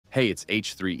Hey, it's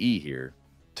H3E here.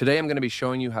 Today I'm going to be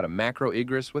showing you how to macro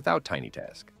Igris without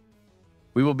TINYTASK.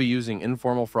 We will be using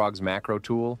InformaalFrog's macro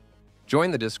tool.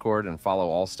 Join the Discord and follow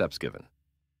all steps given.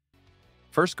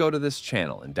 First, go to this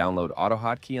channel and download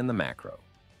AutoHotkey and the macro.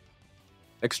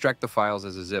 Extract the files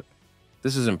as a zip.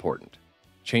 This is important.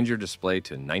 Change your display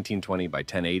to 1920 by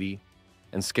 1080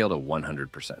 and scale to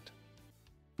 100%.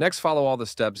 Next, follow all the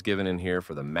steps given in here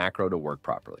for the macro to work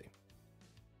properly.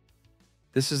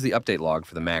 This is the update log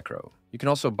for the macro. You can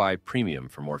also buy premium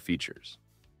for more features.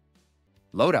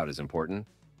 Loadout is important.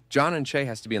 John and Che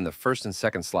has to be in the first and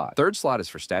second slot. Third slot is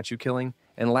for statue killing,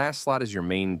 and last slot is your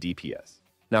main DPS.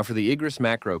 Now for the Igris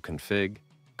macro config,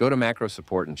 go to macro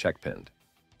support and check pinned.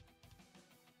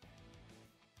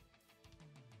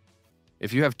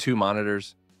 If you have two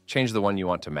monitors, change the one you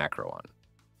want to macro on.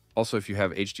 Also, if you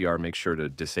have HDR, make sure to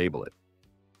disable it.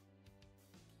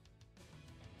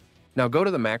 Now go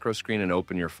to the macro screen and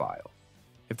open your file.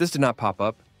 If this did not pop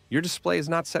up, your display is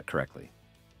not set correctly.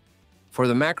 For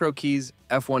the macro keys,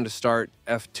 F1 to start,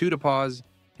 F2 to pause,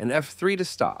 and F3 to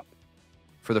stop.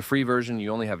 For the free version,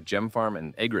 you only have Gem Farm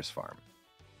and Igris Farm.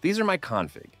 These are my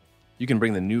config. You can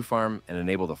bring the new farm and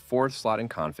enable the fourth slot in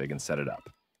config and set it up.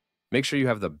 Make sure you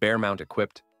have the bear mount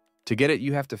equipped. To get it,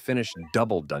 you have to finish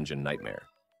double Dungeon Nightmare.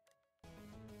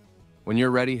 When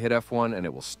you're ready, hit F1 and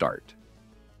it will start.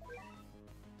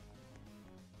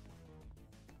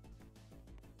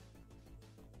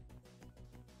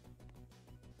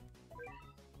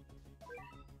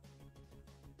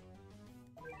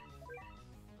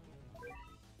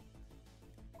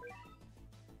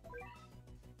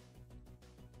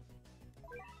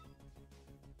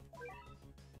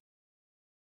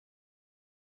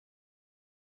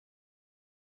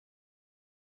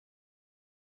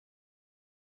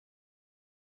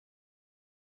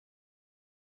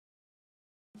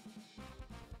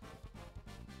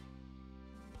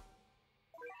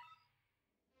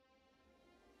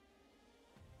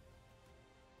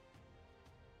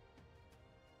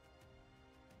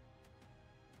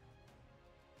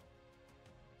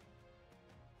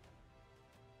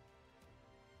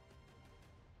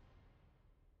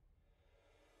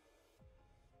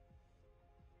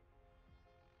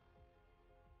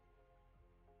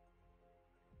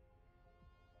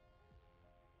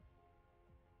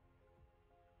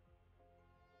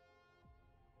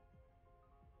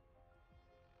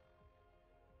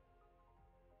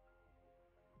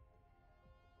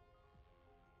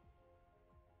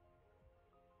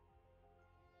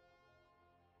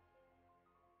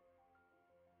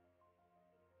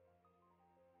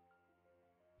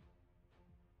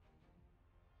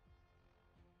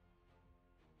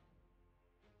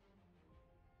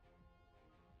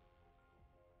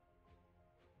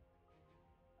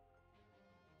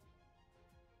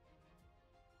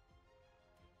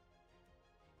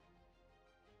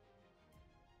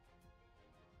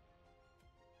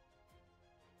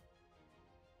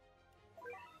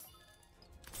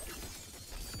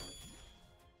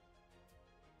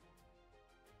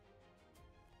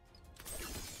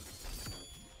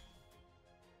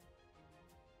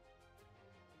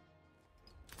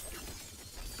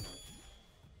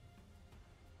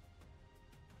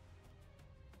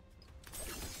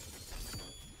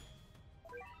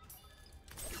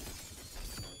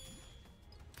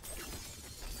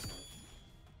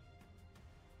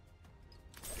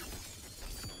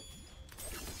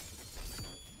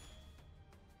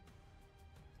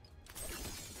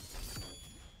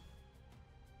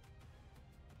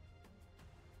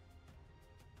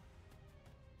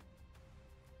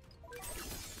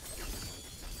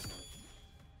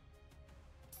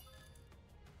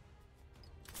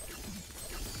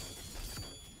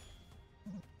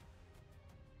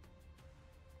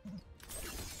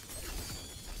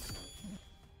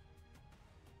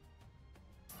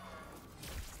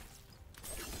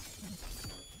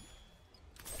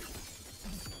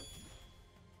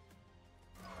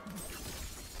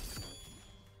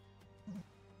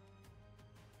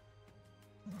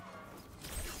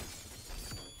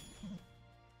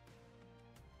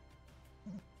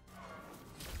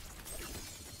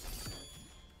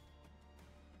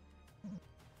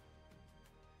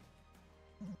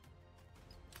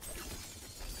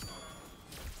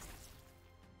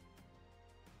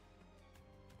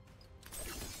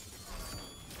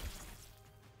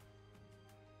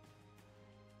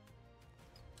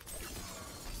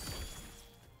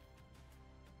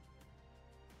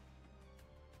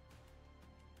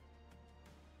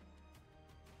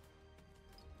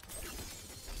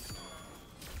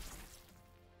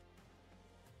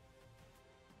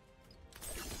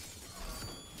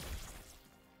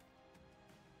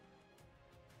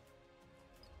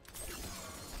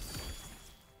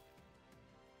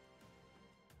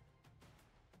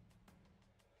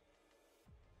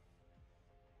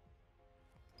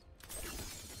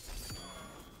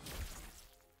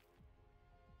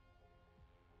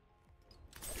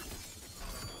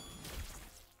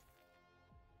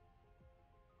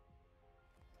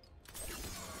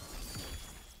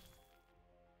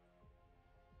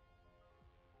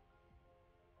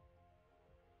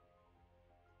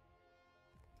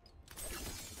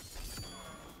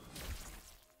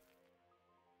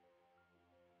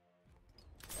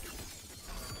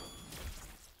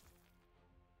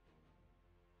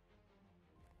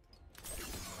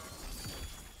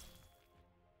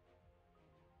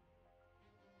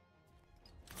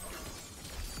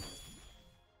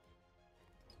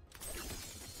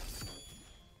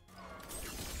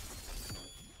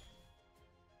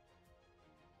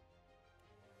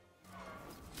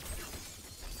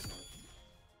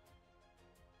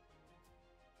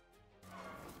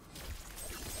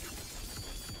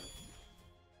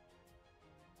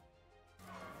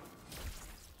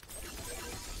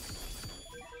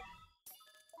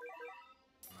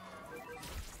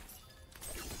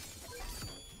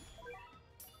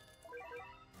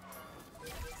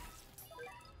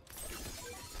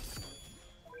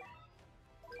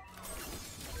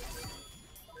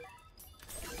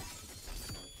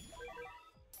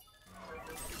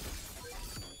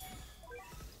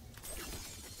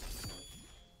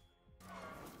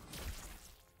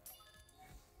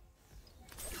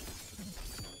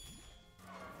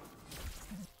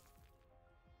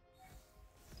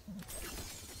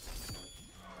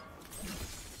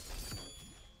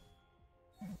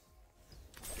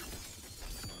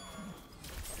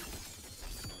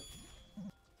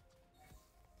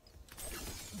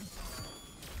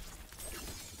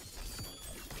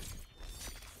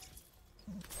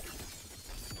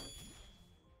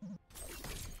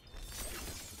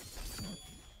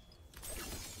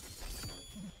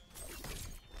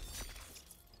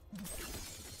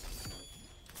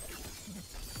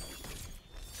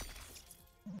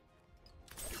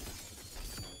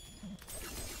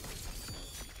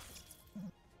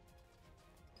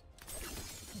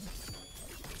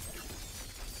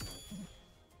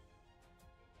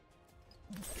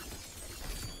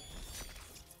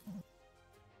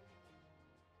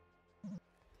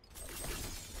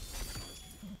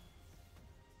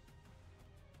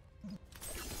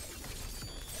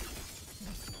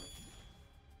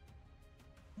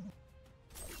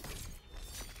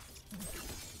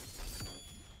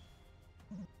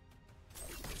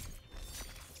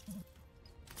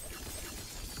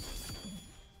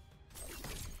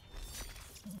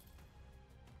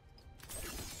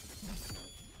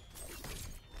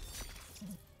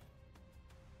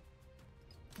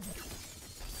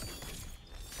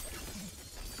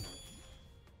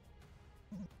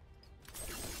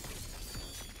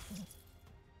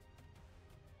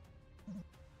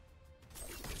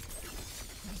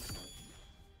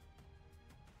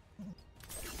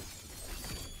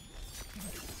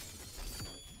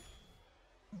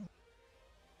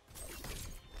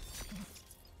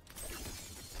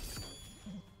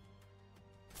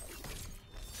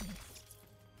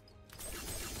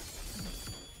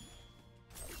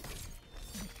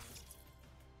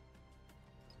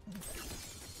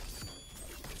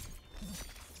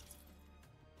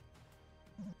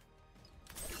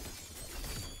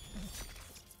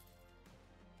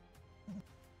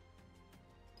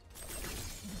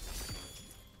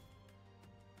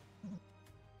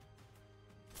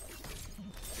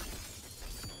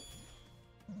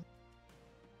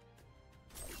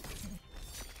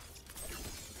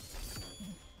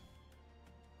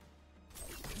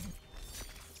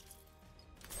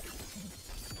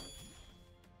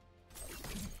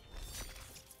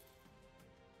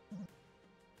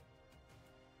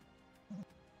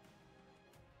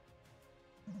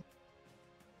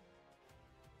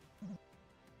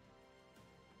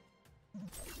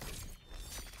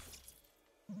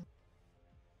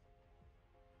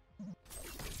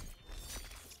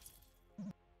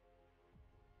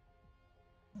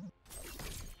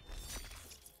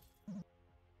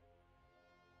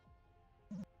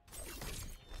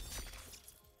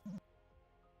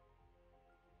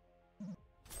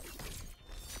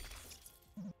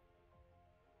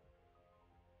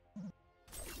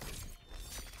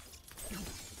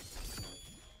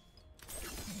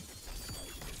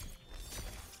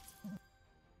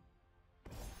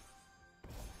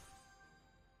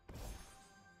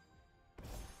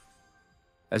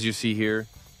 As you see here,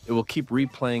 it will keep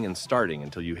replaying and starting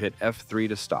until you hit F3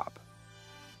 to stop.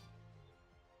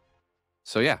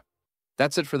 So yeah,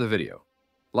 that's it for the video.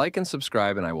 Like and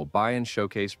subscribe and I will buy and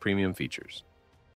showcase premium features.